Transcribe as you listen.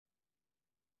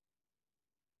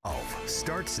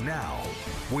starts now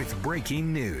with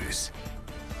breaking news.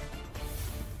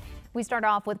 We start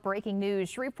off with breaking news.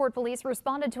 Shreveport police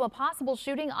responded to a possible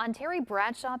shooting on Terry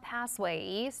Bradshaw Passway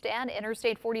East and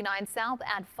Interstate 49 South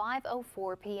at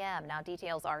 5:04 p.m. Now,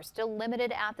 details are still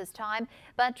limited at this time,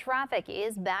 but traffic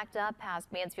is backed up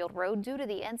past Mansfield Road due to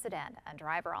the incident. A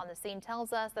driver on the scene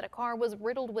tells us that a car was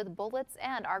riddled with bullets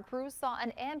and our crews saw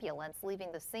an ambulance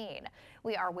leaving the scene.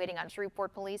 We are waiting on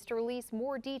Shreveport police to release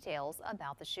more details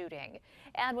about the shooting.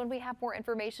 And when we have more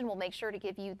information, we'll make sure to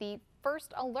give you the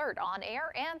first alert on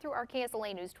air and through our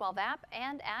KSLA News 12 app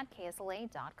and at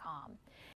KSLA.com.